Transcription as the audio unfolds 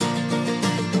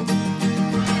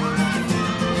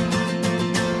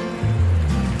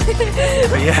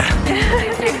Yeah.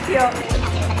 Thank you.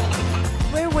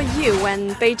 Where were you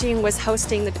when Beijing was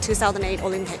hosting the 2008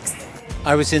 Olympics?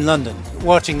 I was in London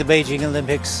watching the Beijing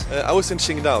Olympics. I was in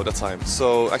Qingdao at the time,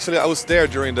 so actually I was there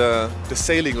during the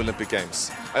sailing Olympic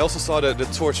Games. I also saw the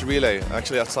torch relay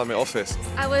actually outside my office.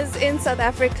 I was in South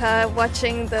Africa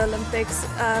watching the Olympics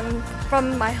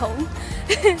from my home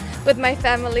with my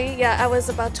family. Yeah, I was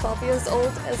about 12 years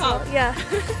old as well. Yeah.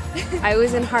 I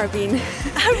was in Harbin.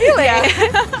 Really?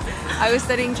 I was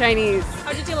studying Chinese.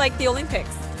 How did you like the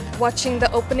Olympics? Watching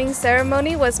the opening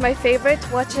ceremony was my favorite.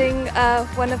 Watching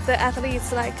one of the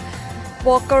athletes like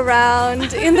walk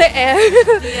around in the air.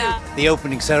 Yeah. The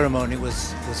opening ceremony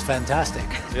was fantastic.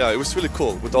 Yeah, it was really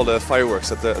cool with all the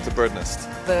fireworks at the bird nest.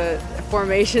 The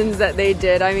formations that they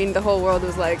did, I mean, the whole world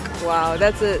was like, wow,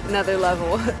 that's another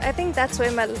level. I think that's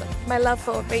where my love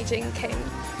for Beijing came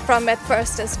from at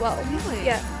first as well. Really?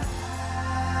 Yeah.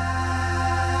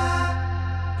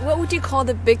 What would you call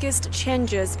the biggest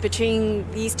changes between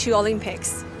these two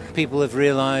Olympics? People have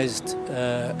realized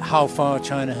how far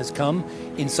China has come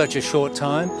in such a short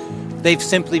time. They've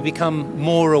simply become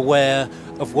more aware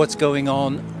of what's going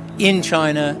on in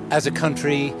China as a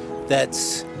country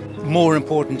that's more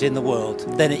important in the world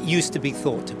than it used to be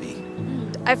thought to be.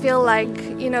 I feel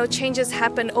like, changes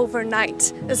happen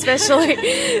overnight, especially.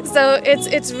 So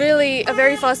it's really a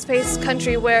very fast-paced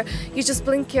country where you just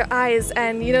blink your eyes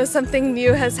and, something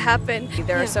new has happened.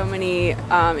 There are so many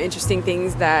interesting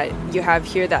things that you have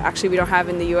here that actually we don't have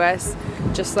in the US.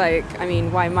 Just like,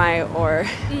 Waimai or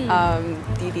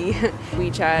Didi,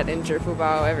 WeChat and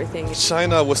Zhifubao, everything.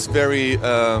 China was very,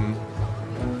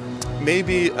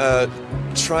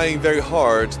 trying very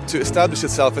hard to establish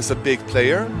itself as a big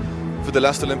player for the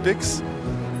last Olympics.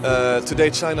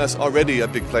 Today China is already a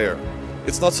big player.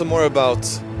 It's not so more about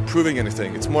proving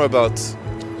anything, it's more about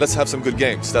let's have some good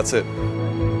games, that's it.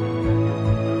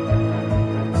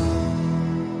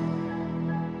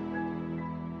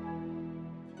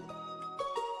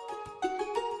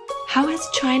 How has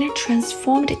China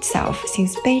transformed itself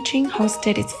since Beijing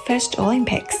hosted its first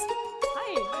Olympics?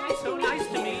 Hi, so nice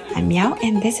to meet you. I'm Miao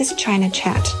and this is China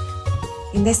Chat.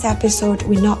 In this episode,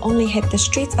 we not only hit the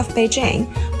streets of Beijing,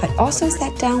 but also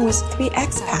sat down with 3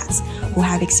 expats who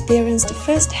have experienced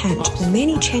firsthand the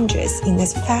many changes in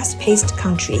this fast-paced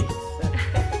country.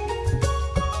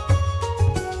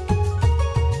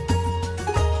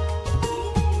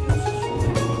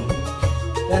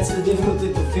 That's the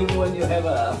difficulty to film when you have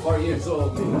 4 years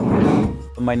old.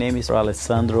 My name is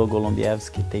Alessandro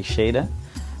Golombiewski Teixeira.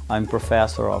 I'm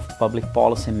professor of public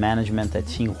policy management at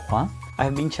Tsinghua. I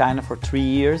have been in China for 3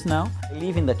 years now. I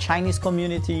live in the Chinese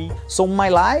community, so my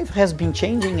life has been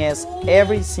changing as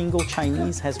every single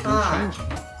Chinese has been changing.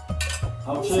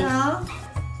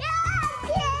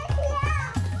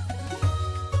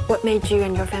 What made you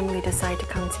and your family decide to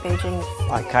come to Beijing?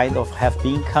 I kind of have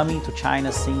been coming to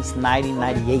China since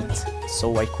 1998,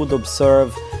 so I could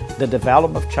observe the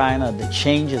development of China, the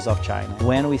changes of China.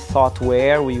 When we thought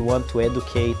where we want to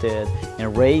educate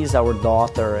and raise our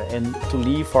daughter and to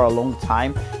live for a long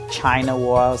time, China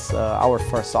was our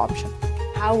first option.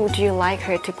 How would you like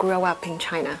her to grow up in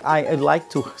China? I'd like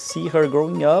to see her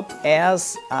growing up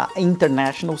as an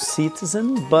international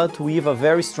citizen, but with a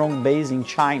very strong base in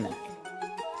China.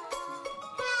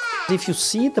 If you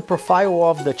see the profile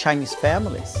of the Chinese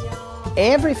families,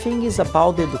 everything is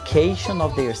about the education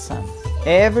of their sons.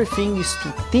 Everything is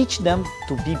to teach them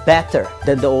to be better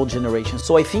than the old generation.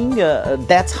 So I think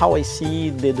that's how I see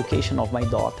the education of my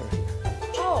daughter here.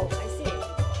 Oh, I see.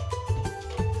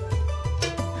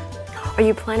 Are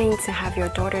you planning to have your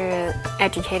daughter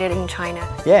educated in China?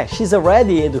 Yeah, she's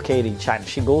already educated in China.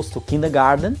 She goes to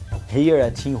kindergarten here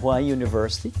at Tsinghua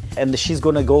University, and she's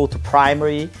gonna go to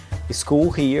primary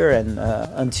school here and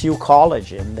until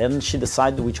college, and then she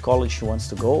decides which college she wants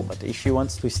to go. But if she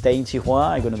wants to stay in Tsinghua,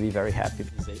 I'm gonna be very happy.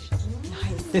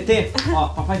 Tete,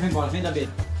 papai vem embora, vem da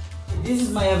beira. This is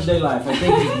my everyday life. I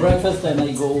take breakfast and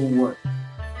I go work.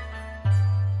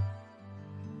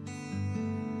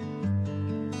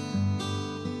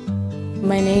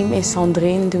 My name is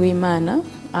Sandrine Duimana.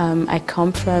 I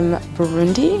come from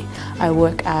Burundi. I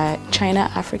work at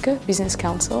China-Africa Business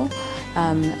Council,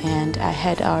 and I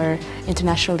head our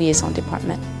International Liaison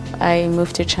Department. I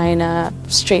moved to China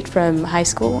straight from high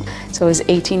school, so I was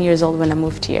 18 years old when I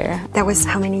moved here. That was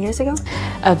how many years ago?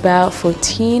 About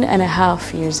 14 and a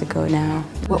half years ago now.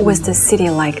 What was the city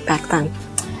like back then?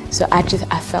 So I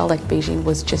felt like Beijing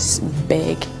was just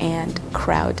big and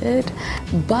crowded,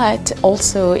 but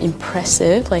also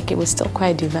impressive, like it was still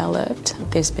quite developed.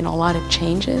 There's been a lot of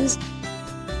changes.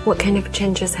 What kind of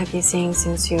changes have you seen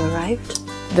since you arrived?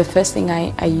 The first thing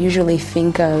I usually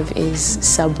think of is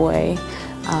subway,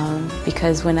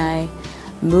 because when I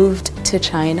moved to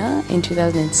China in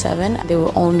 2007, there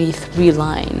were only 3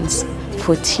 lines.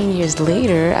 14 years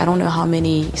later, I don't know how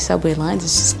many subway lines.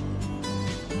 It's just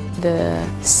the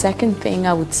second thing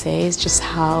I would say is just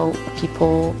how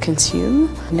people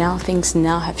consume. Now things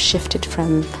have shifted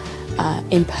from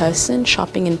in-person,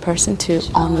 shopping in person, to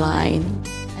online.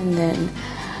 And then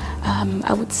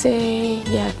I would say,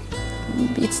 yeah,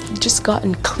 it's just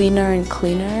gotten cleaner and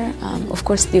cleaner. Of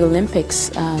course, the Olympics,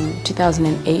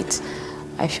 2008,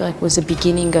 I feel like was the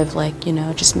beginning of, like, you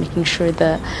know, just making sure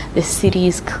the city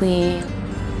is clean.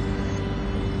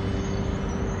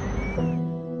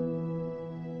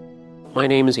 My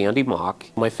name is Andy Mock.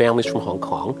 My family's from Hong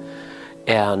Kong,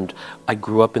 and I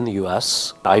grew up in the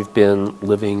US. I've been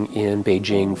living in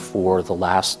Beijing for the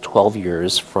last 12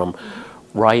 years, from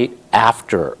right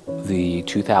after the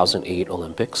 2008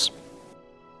 Olympics.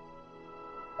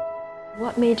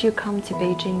 What made you come to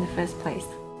Beijing in the first place?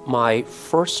 My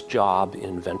first job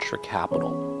in venture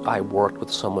capital, I worked with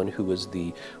someone who was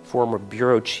the former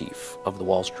bureau chief of the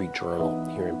Wall Street Journal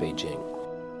here in Beijing.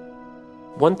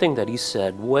 One thing that he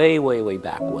said way, way, way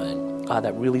back when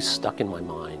that really stuck in my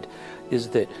mind is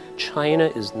that China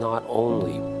is not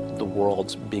only the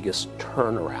world's biggest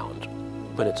turnaround,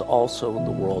 but it's also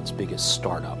the world's biggest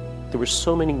startup. There were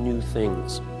so many new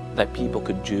things that people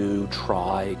could do,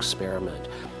 try, experiment.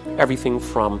 Everything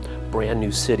from brand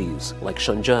new cities like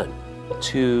Shenzhen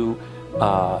to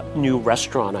new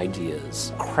restaurant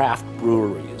ideas, craft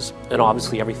breweries, and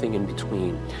obviously everything in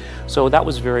between. So that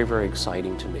was very, very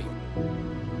exciting to me.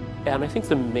 And I think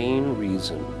the main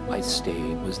reason I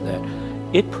stayed was that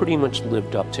it pretty much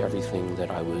lived up to everything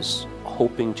that I was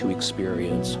hoping to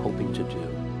experience, hoping to do.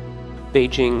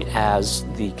 Beijing, as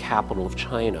the capital of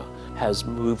China, has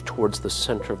moved towards the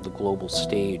center of the global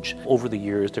stage. Over the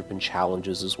years, there have been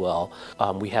challenges as well.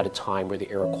 We had a time where the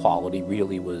air quality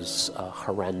really was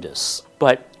horrendous.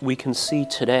 But we can see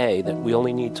today that we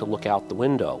only need to look out the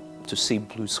window to see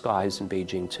blue skies in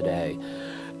Beijing today.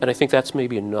 And I think that's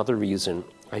maybe another reason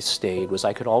I stayed, was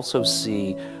I could also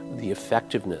see the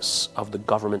effectiveness of the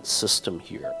government system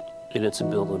here in its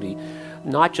ability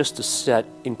not just to set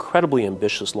incredibly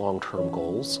ambitious long-term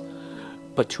goals,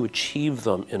 but to achieve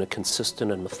them in a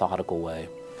consistent and methodical way.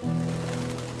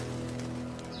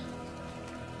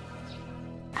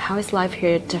 How is life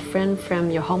here different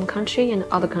from your home country and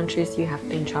other countries you have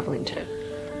been traveling to?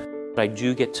 I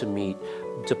do get to meet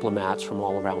diplomats from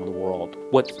all around the world.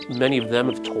 What many of them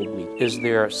have told me is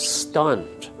they're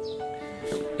stunned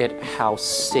at how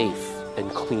safe and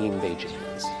clean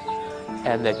Beijing is,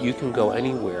 and that you can go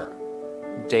anywhere,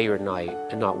 day or night,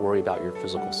 and not worry about your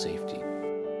physical safety.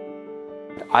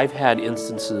 I've had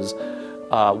instances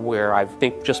where I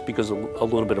think just because of a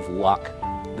little bit of luck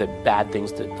that bad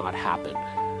things did not happen,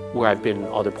 where I've been in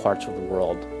other parts of the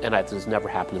world, and that has never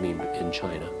happened to me in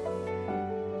China.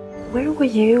 Where were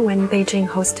you when Beijing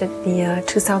hosted the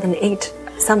 2008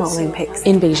 Summer Olympics?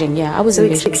 In Beijing, yeah. I was in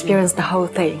Beijing. So you experienced the whole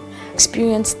thing?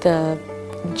 Experienced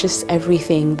just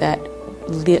everything that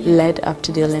led up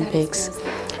to the Olympics.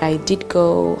 I did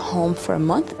go home for a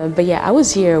month, but yeah, I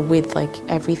was here with like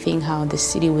everything, how the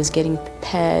city was getting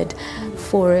prepared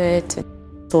for it.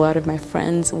 A lot of my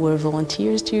friends were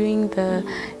volunteers during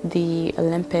the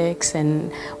Olympics,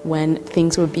 and when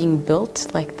things were being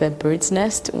built, like the bird's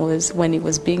nest was when it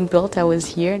was being built, I was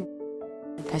here.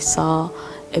 I saw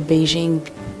a Beijing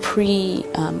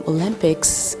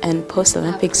pre-Olympics and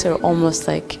post-Olympics are almost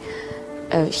like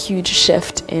a huge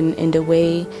shift in the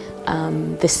way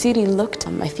the city looked.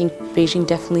 I think Beijing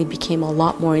definitely became a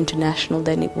lot more international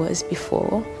than it was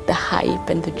before. The hype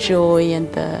and the joy and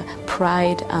the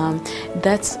pride.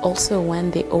 That's also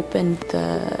when they opened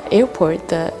the airport,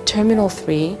 the Terminal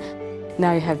 3.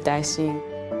 Now you have Daxing.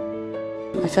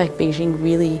 I feel like Beijing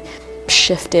really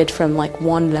shifted from like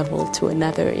one level to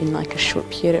another in like a short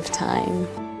period of time.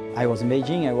 I was in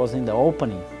Beijing, I was in the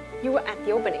opening. You were at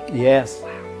the opening? Yes.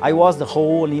 Wow. I was the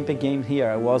whole Olympic game here.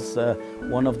 I was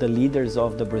one of the leaders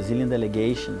of the Brazilian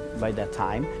delegation by that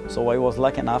time. So I was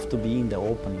lucky enough to be in the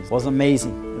opening. It was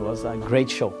amazing. It was a great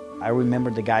show. I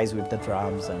remember the guys with the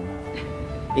drums, and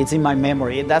it's in my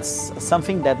memory. That's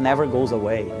something that never goes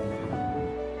away.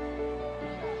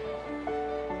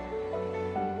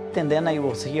 And then I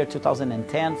was here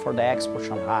 2010 for the Expo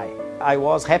Shanghai. I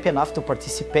was happy enough to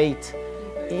participate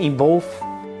in both.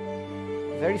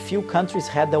 Very few countries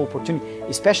had the opportunity,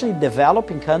 especially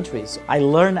developing countries. I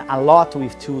learned a lot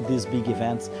with these big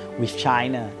events with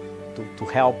China to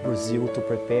help Brazil to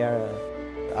prepare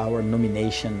our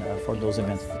nomination for those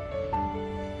events.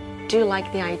 do you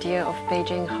like the idea of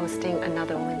Beijing hosting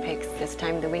another Olympics this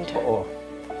time in the winter? Oh,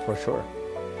 for sure.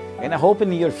 And I hope in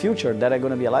the near future that I'm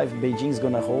going to be alive, Beijing is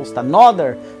going to host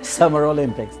another Summer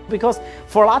Olympics. Because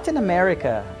for Latin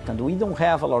America, we don't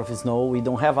have a lot of snow, we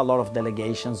don't have a lot of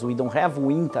delegations, we don't have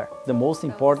winter. The most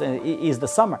important is the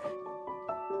summer.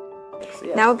 Yes.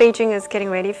 Now Beijing is getting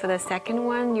ready for the second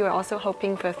one. You're also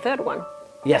hoping for a third one.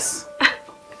 Yes.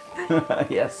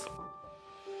 Yes.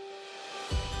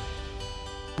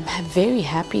 I'm very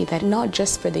happy that not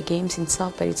just for the games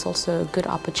itself, but it's also a good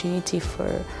opportunity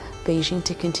for Beijing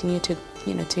to continue to,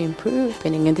 to improve.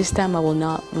 And this time I will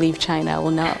not leave China. I will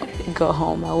not go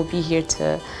home. I will be here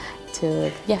to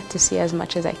see as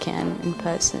much as I can in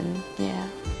person. Yeah.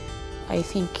 I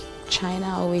think China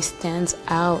always stands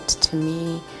out to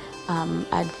me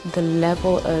at the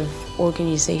level of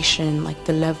organization, like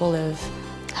the level of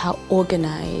how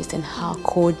organized and how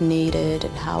coordinated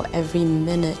and how every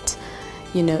minute,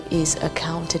 is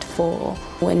accounted for.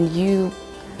 When you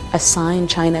assign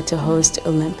China to host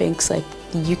Olympics, like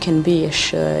you can be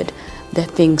assured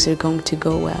that things are going to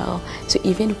go well. So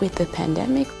even with the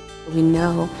pandemic, we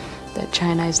know that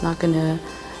China is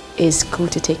going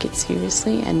to take it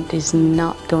seriously and is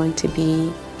not going to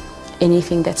be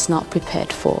anything that's not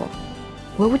prepared for.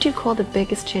 What would you call the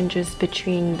biggest changes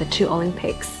between the two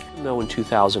Olympics? In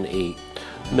 2008,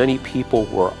 many people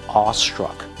were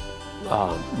awestruck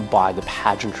by the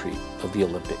pageantry of the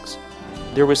Olympics.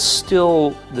 There was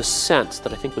still the sense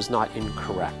that I think was not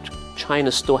incorrect.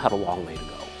 China still had a long way to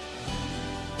go.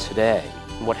 Today,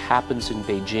 what happens in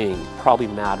Beijing probably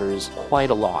matters quite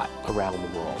a lot around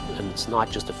the world, and it's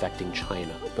not just affecting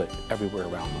China, but everywhere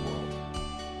around the world.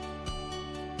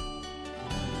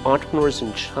 Entrepreneurs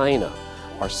in China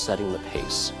are setting the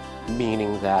pace,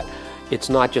 meaning that it's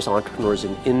not just entrepreneurs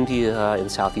in India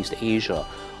and Southeast Asia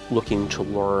looking to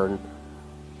learn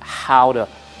how to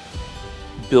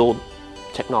build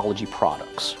technology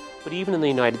products. But even in the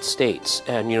United States,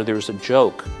 and there's a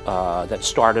joke that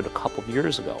started a couple of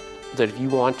years ago, that if you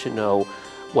want to know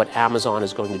what Amazon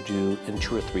is going to do in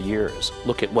 2 or 3 years,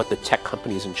 look at what the tech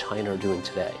companies in China are doing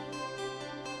today.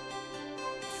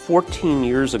 14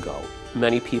 years ago,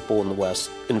 many people in the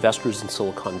West, investors in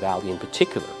Silicon Valley in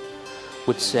particular,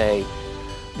 would say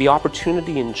the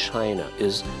opportunity in China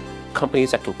is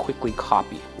companies that can quickly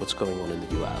copy what's going on in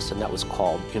the US, and that was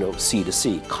called,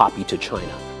 C2C, copy to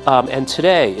China. And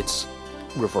today it's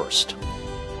reversed.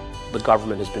 The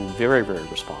government has been very, very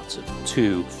responsive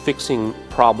to fixing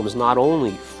problems not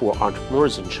only for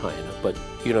entrepreneurs in China, but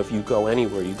if you go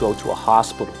anywhere, you go to a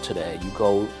hospital today, you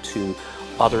go to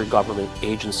other government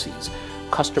agencies,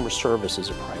 customer service is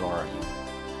a priority.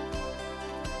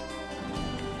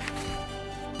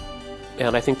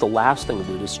 And I think the last thing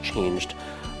that has changed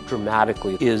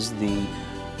dramatically is the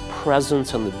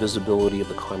presence and the visibility of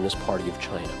the Communist Party of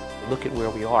China. Look at where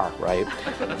we are, right?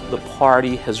 The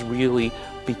party has really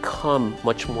become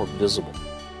much more visible.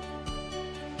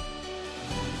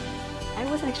 I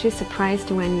was actually surprised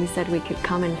when you said we could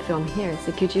come and film here.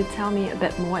 So could you tell me a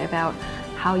bit more about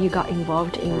how you got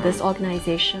involved in this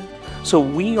organization? So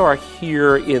we are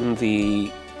here in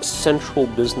the Central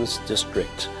Business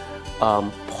District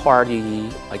party,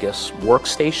 I guess,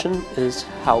 workstation is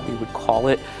how we would call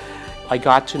it. I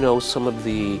got to know some of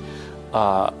the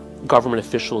government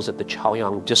officials at the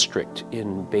Chaoyang district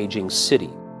in Beijing City,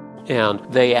 and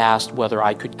they asked whether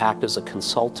I could act as a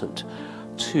consultant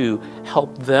to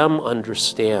help them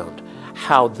understand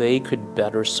how they could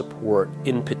better support,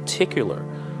 in particular,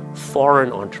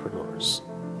 foreign entrepreneurs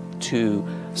to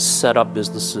set up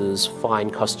businesses,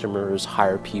 find customers,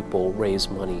 hire people, raise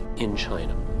money in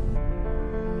China.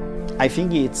 I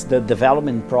think it's the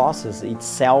development process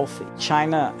itself.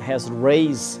 China has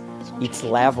raised its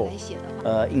level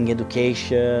in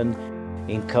education,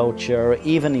 in culture,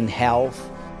 even in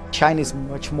health. China is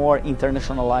much more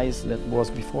internationalized than it was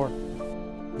before.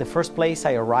 The first place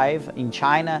I arrived in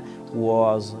China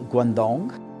was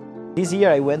Guangdong. This year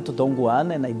I went to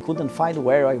Dongguan and I couldn't find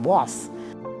where I was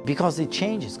because it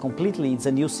changes completely. It's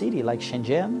a new city like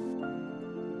Shenzhen.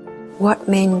 What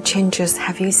main changes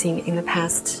have you seen in the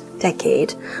past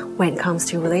decade when it comes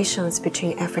to relations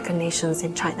between African nations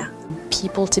and China?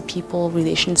 People-to-people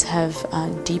relations have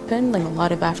deepened, like a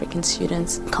lot of African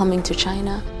students coming to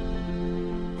China.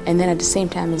 And then at the same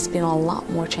time, there's been a lot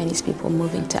more Chinese people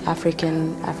moving to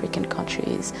African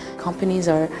countries. Companies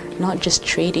are not just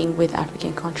trading with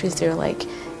African countries, they're like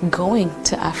going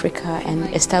to Africa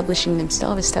and establishing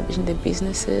themselves, establishing their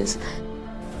businesses.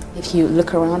 If you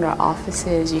look around our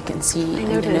offices, you can see,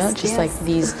 like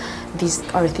these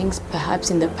are things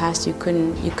perhaps in the past you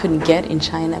couldn't get in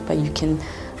China, but you can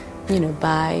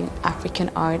buy African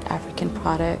art, African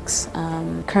products.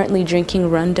 Currently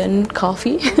drinking London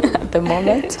coffee at the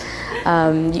moment,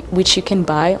 which you can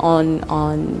buy on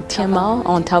Tmall,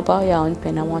 on Taobao,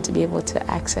 and I want to be able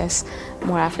to access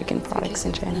more African products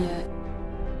in China.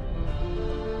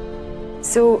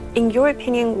 So, in your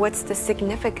opinion, what's the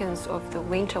significance of the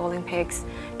Winter Olympics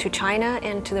to China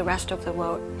and to the rest of the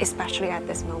world, especially at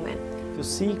this moment? To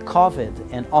see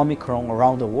COVID and Omicron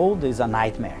around the world is a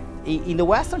nightmare. In the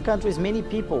Western countries, many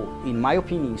people, in my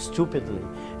opinion, stupidly,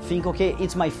 think, okay,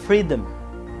 it's my freedom.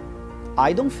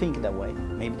 I don't think that way.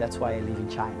 Maybe that's why I live in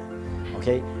China.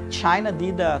 Okay, China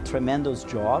did a tremendous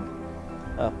job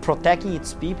protecting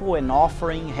its people and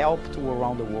offering help to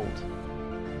around the world.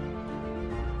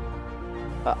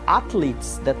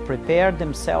 Athletes that prepare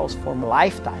themselves for a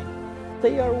lifetime,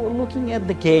 they are looking at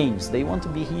the games. They want to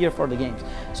be here for the games.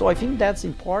 So I think that's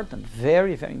important,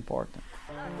 very, very important.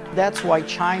 That's why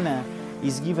China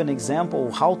is given an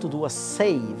example how to do a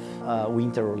safe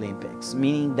Winter Olympics,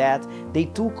 meaning that they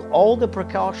took all the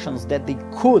precautions that they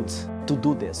could to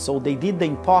do this. So they did the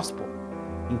impossible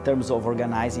in terms of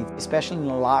organizing, especially in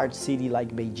a large city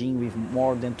like Beijing with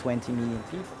more than 20 million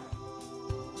people.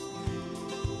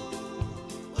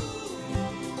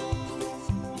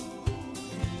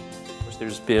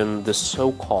 There's been this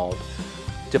so-called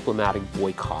diplomatic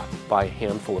boycott by a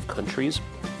handful of countries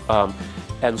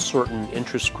and certain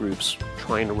interest groups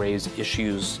trying to raise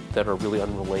issues that are really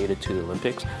unrelated to the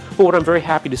Olympics. But what I'm very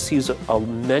happy to see is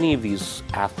many of these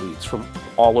athletes from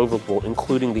all over the world,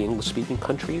 including the English-speaking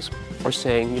countries, are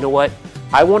saying, you know what,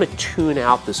 I want to tune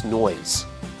out this noise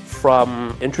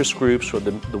from interest groups or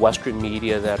the Western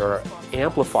media that are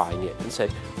amplifying it and say,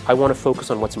 I want to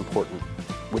focus on what's important,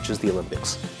 which is the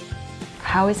Olympics.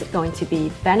 How is it going to be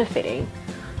benefiting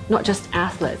not just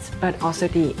athletes, but also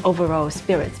the overall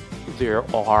spirit? There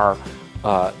are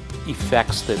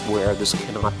effects where this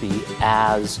cannot be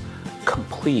as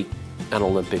complete an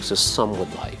Olympics as some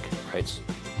would like, right?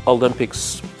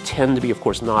 Olympics tend to be, of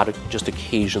course, not just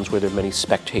occasions where there are many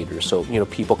spectators. So,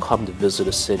 people come to visit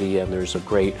a city and there's a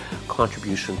great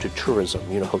contribution to tourism,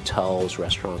 hotels,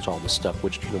 restaurants, all this stuff,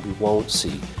 which, we won't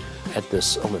see at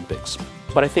this Olympics.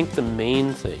 But I think the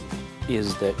main thing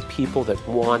is that people that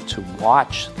want to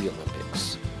watch the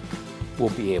Olympics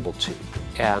will be able to,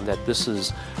 and that this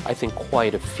is, I think,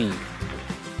 quite a feat.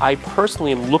 I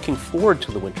personally am looking forward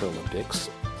to the Winter Olympics.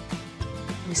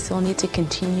 We still need to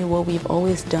continue what we've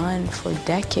always done for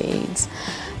decades,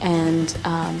 and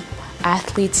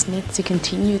athletes need to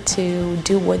continue to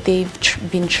do what they've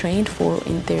been trained for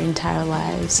in their entire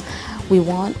lives. We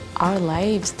want our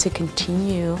lives to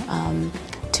continue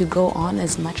to go on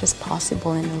as much as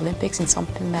possible in the Olympics, and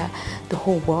something that the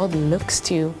whole world looks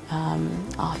to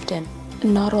often.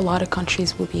 Not a lot of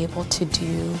countries will be able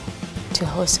to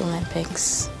host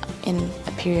Olympics in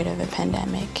a period of a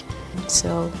pandemic.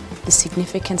 So the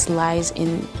significance lies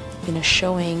in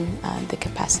showing the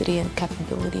capacity and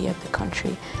capability of the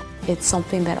country. It's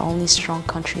something that only strong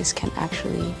countries can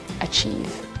actually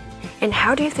achieve. And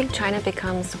how do you think China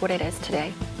becomes what it is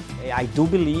today? I do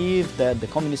believe that the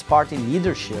Communist Party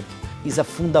leadership is a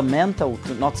fundamental,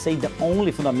 to not say the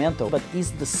only fundamental, but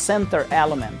is the center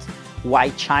element why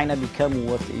China become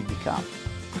what it become.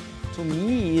 To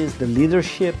me, is the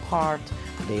leadership part,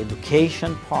 the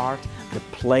education part, the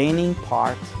planning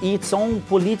part, its own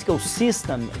political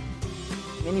system.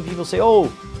 Many people say,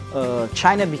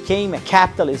 China became a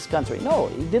capitalist country. No,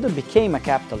 it didn't become a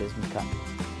capitalist country.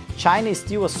 China is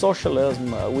still a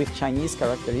socialism with Chinese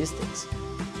characteristics.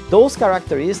 Those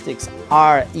characteristics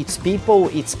are its people,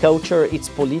 its culture, its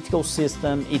political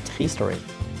system, its history.